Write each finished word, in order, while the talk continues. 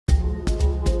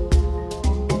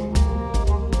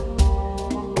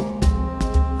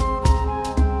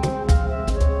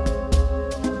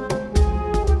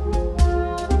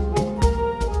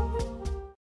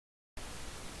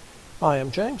Hi,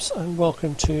 I'm James and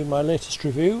welcome to my latest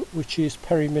review, which is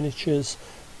Perry Miniatures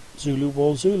Zulu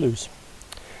War Zulus.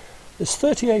 There's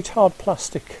 38 hard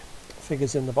plastic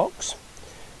figures in the box.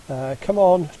 Come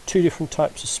on two different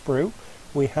types of sprue.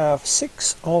 We have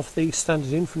 6 of the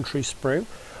standard infantry sprue.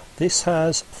 This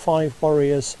has 5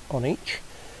 warriors on each.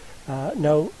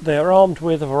 Now they are armed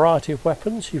with a variety of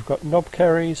weapons. You've got knob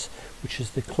carries, which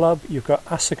is the club. You've got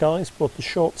assegais, both the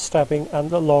short stabbing and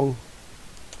the long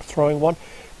throwing one.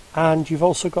 And you've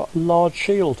also got a large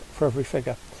shield for every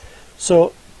figure.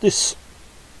 So this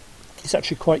is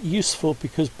actually quite useful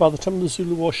because by the time the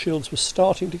Zulu War shields were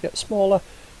starting to get smaller,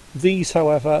 these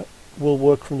however will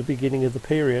work from the beginning of the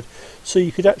period. So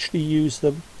you could actually use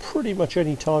them pretty much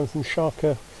any time from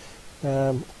Shaka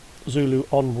Zulu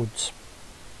onwards.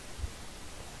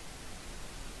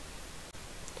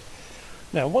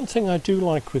 Now, one thing I do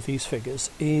like with these figures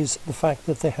is the fact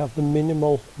that they have the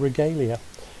minimal regalia.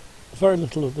 Very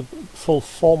little of the full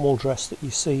formal dress that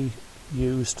you see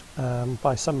used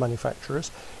by some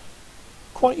manufacturers.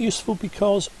 Quite useful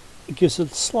because it gives a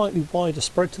slightly wider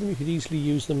spread to them. You could easily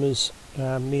use them as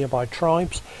nearby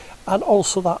tribes, and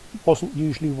also that wasn't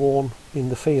usually worn in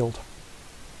the field.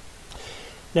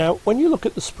 Now when you look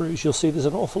at the sprues, you'll see there's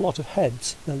an awful lot of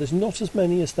heads. Now there's not as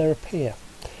many as there appear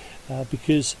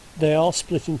because they are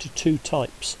split into 2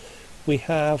 types. We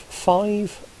have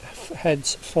 5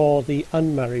 heads for the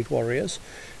unmarried warriors,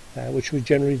 which were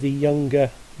generally the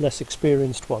younger, less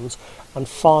experienced ones, and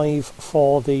 5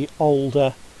 for the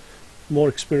older, more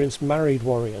experienced married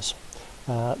warriors.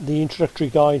 The introductory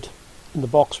guide in the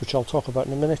box, which I'll talk about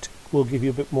in a minute, will give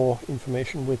you a bit more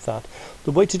information with that.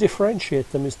 The way to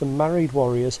differentiate them is the married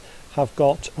warriors have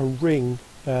got a ring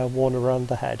worn around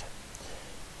the head.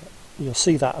 You'll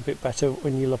see that a bit better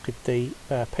when you look at the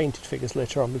painted figures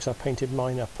later on, because I painted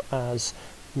mine up as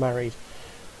married.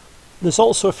 There's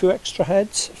also a few extra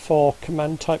heads for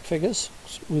command type figures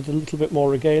with a little bit more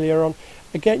regalia on.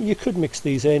 Again, you could mix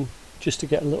these in just to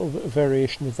get a little bit of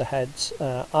variation with the heads.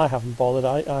 I haven't bothered.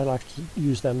 I like to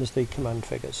use them as the command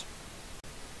figures.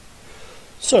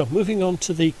 So moving on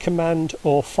to the command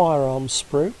or firearms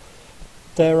sprue,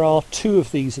 there are 2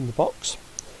 of these in the box.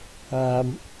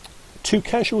 2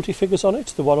 casualty figures on it.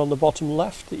 The one on the bottom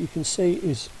left that you can see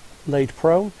is laid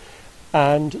prone,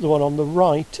 and the one on the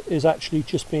right is actually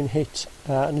just been hit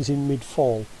and is in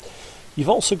mid-fall. You've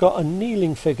also got a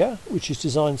kneeling figure which is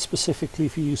designed specifically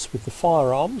for use with the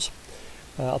firearms.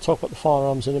 I'll talk about the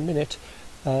firearms in a minute.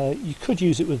 You could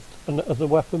use it with another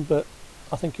weapon, but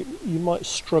I think you might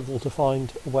struggle to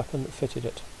find a weapon that fitted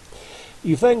it.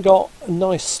 You've then got a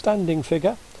nice standing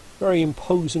figure, very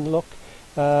imposing look,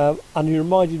 and he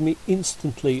reminded me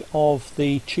instantly of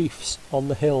the chiefs on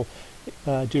the hill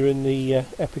during the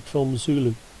epic film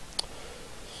Zulu.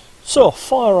 So,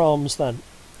 firearms then.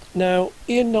 Now,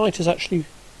 Ian Knight has actually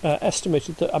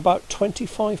estimated that about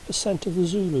 25% of the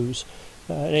Zulus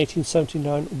in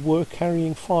 1879 were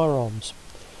carrying firearms.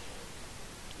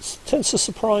 It tends to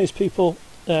surprise people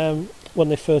when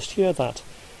they first hear that.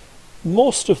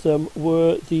 Most of them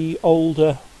were the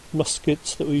older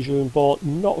muskets that were usually bought,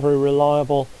 not very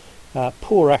reliable,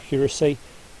 poor accuracy,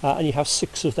 and you have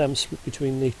 6 of them split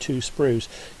between the 2 sprues.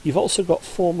 You've also got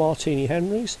 4 Martini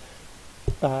Henrys,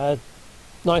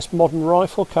 nice modern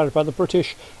rifle carried by the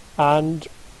British, and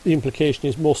the implication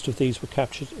is most of these were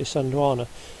captured at Isandlwana.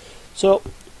 So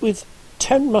with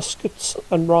 10 muskets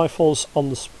and rifles on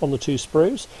the 2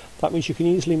 sprues, that means you can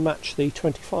easily match the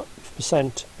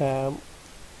 25%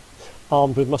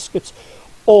 armed with muskets,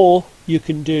 or you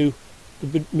can do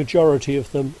the majority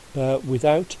of them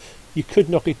without. You could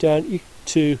knock it down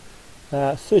to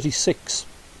 36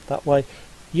 that way.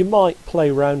 You might play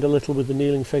around a little with the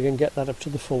kneeling figure and get that up to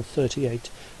the full 38.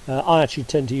 I actually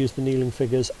tend to use the kneeling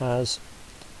figures as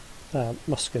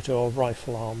musket or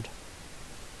rifle armed.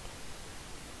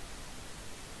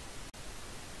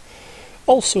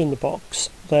 Also in the box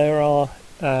there are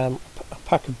a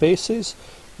pack of bases,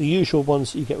 the usual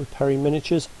ones that you get with Perry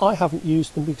Miniatures. I haven't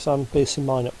used them because I'm basing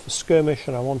mine up for skirmish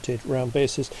and I wanted round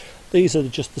bases. These are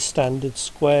just the standard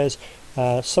squares,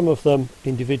 some of them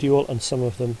individual and some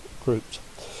of them grouped.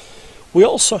 We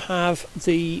also have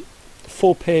the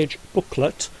 4-page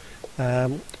booklet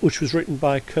which was written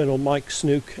by Colonel Mike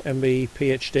Snook, MB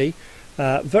PhD.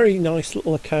 Very nice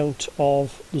little account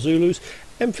of the Zulus,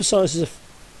 emphasises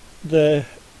the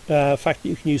fact that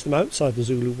you can use them outside the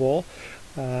Zulu War.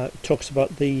 Talks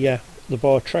about the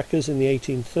Boer trekkers in the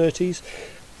 1830s.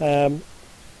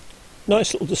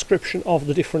 Nice little description of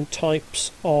the different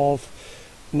types of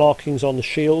markings on the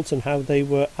shields and how they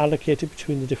were allocated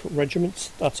between the different regiments.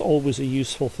 That's always a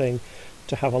useful thing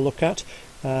to have a look at,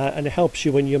 and it helps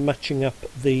you when you're matching up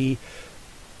the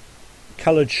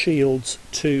coloured shields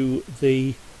to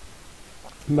the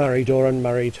married or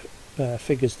unmarried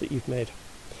figures that you've made.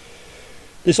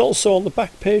 There's also on the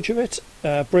back page of it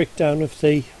a breakdown of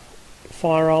the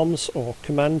firearms or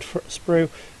command sprue,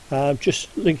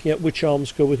 just linking up which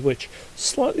arms go with which.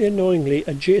 Slightly annoyingly,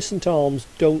 adjacent arms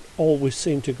don't always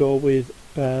seem to go with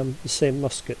the same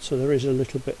musket, so there is a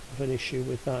little bit of an issue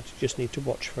with that. You just need to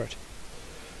watch for it.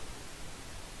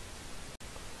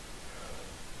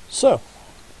 So,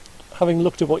 having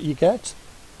looked at what you get,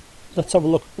 let's have a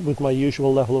look with my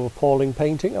usual level of appalling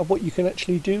painting at what you can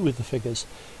actually do with the figures.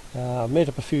 I've made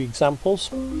up a few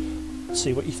examples. Let's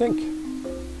see what you think.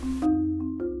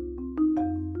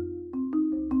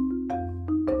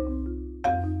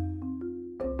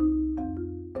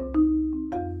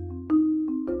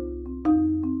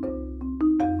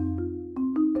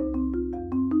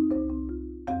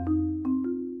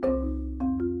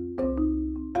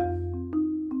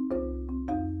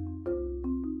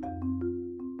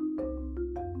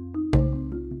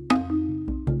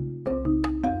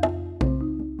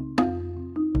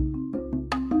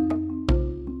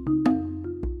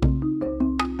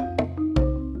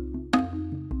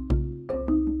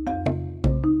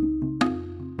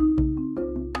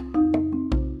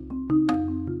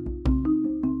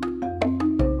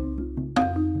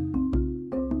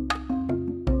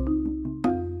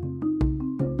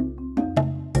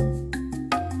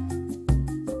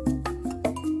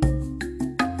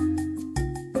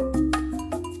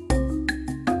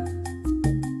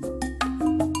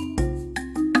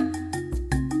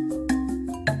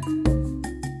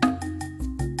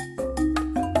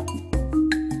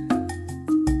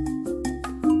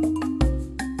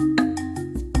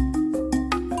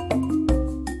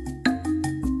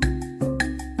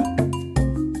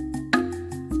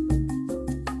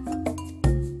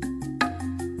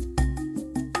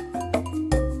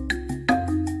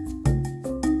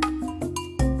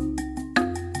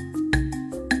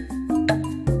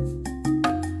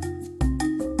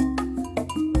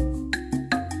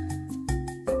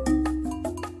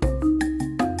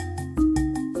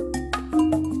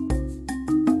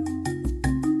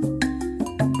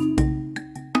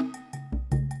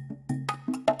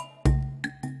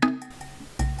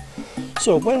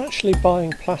 So when actually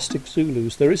buying plastic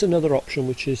Zulus, there is another option,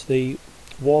 which is the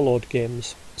Warlord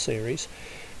Games series.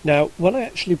 Now, when I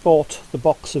actually bought the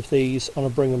box of these on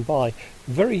a bring and buy,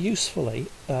 very usefully,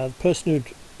 the person who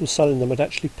was selling them had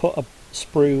actually put a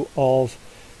sprue of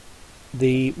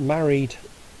the married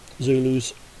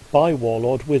Zulus by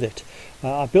Warlord with it.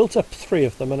 I built up 3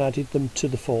 of them and added them to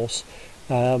the force.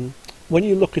 When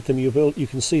you look at them, you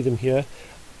can see them here,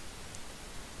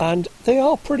 and they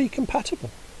are pretty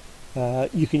compatible.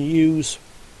 You can use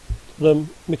them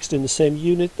mixed in the same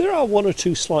unit. There are 1 or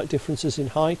 2 slight differences in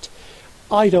height.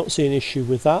 I don't see an issue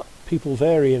with that. People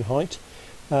vary in height.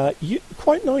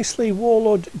 Quite nicely,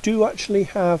 Warlord do actually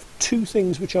have 2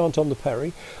 things which aren't on the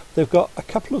Perry. They've got a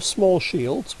couple of small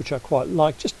shields, which I quite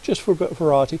like, just for a bit of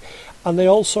variety, and they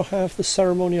also have the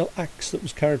ceremonial axe that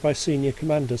was carried by senior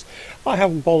commanders. I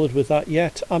haven't bothered with that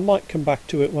yet. I might come back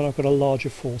to it when I've got a larger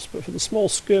force, but for the small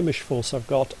skirmish force I've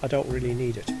got, I don't really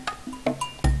need it.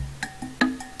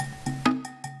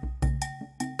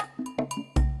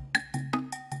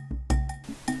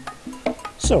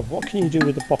 So, what can you do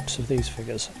with a box of these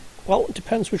figures? Well, it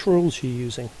depends which rules you're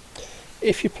using.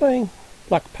 If you're playing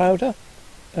black powder,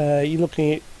 you're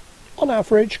looking at, on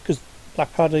average, because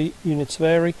black powder units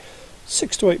vary,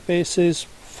 6 to 8 bases,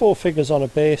 4 figures on a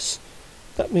base.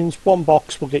 That means 1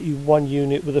 box will get you 1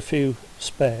 unit with a few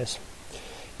spares.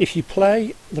 If you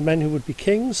play the men who would be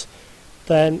kings,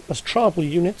 then as tribal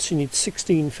units you need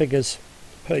 16 figures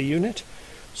per unit.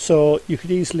 So you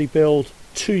could easily build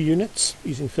 2 units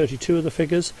using 32 of the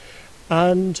figures,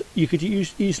 and you could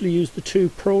easily use the 2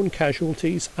 prone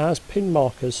casualties as pin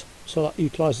markers, so that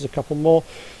utilises a couple more,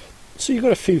 so you've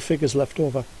got a few figures left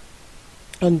over.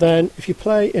 And then if you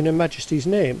play in Her Majesty's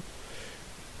name,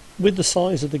 with the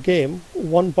size of the game,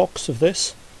 1 box of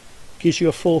this gives you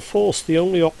a full force. The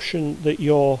only option that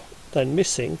you're then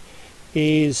missing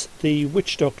is the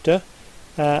Witch Doctor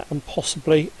and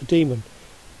possibly a Demon.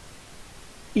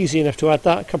 Easy enough to add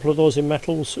that. A couple of those in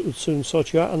metal will soon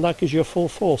sort you out, and that gives you a full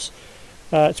force.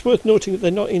 It's worth noting that they're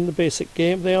not in the basic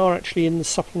game. They are actually in the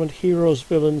supplement Heroes,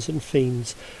 Villains and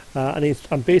Fiends, and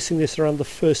I'm basing this around the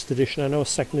 1st edition. I know a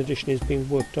 2nd edition is being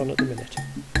worked on at the minute.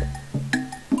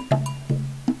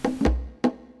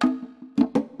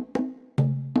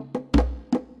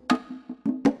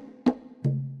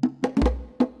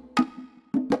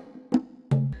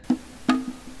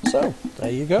 So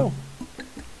there you go.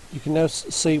 You can now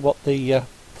see what the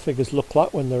figures look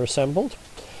like when they're assembled.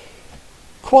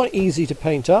 quite easy to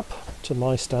paint up, to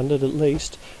my standard at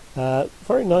least.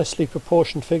 Very nicely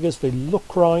proportioned figures, they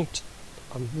look right,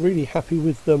 I'm really happy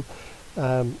with them.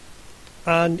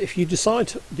 And if you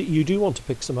decide that you do want to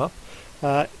pick some up,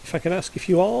 if I can ask, if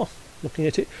you are looking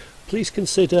at it, please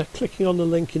consider clicking on the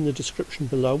link in the description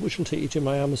below, which will take you to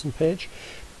my Amazon page.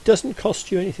 It doesn't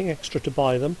cost you anything extra to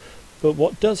buy them, but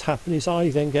what does happen is I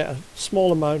then get a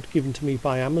small amount given to me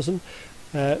by Amazon,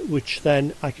 which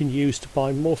then I can use to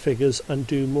buy more figures and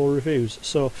do more reviews.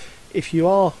 So if you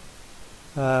are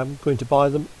going to buy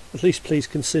them, at least please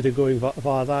consider going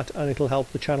via that, and it'll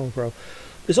help the channel grow.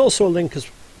 There's also a link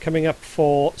coming up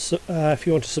for if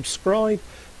you want to subscribe.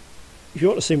 If you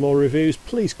want to see more reviews,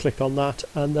 please click on that,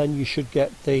 and then you should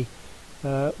get the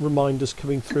reminders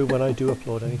coming through when I do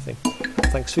upload anything.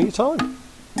 Thanks for your time.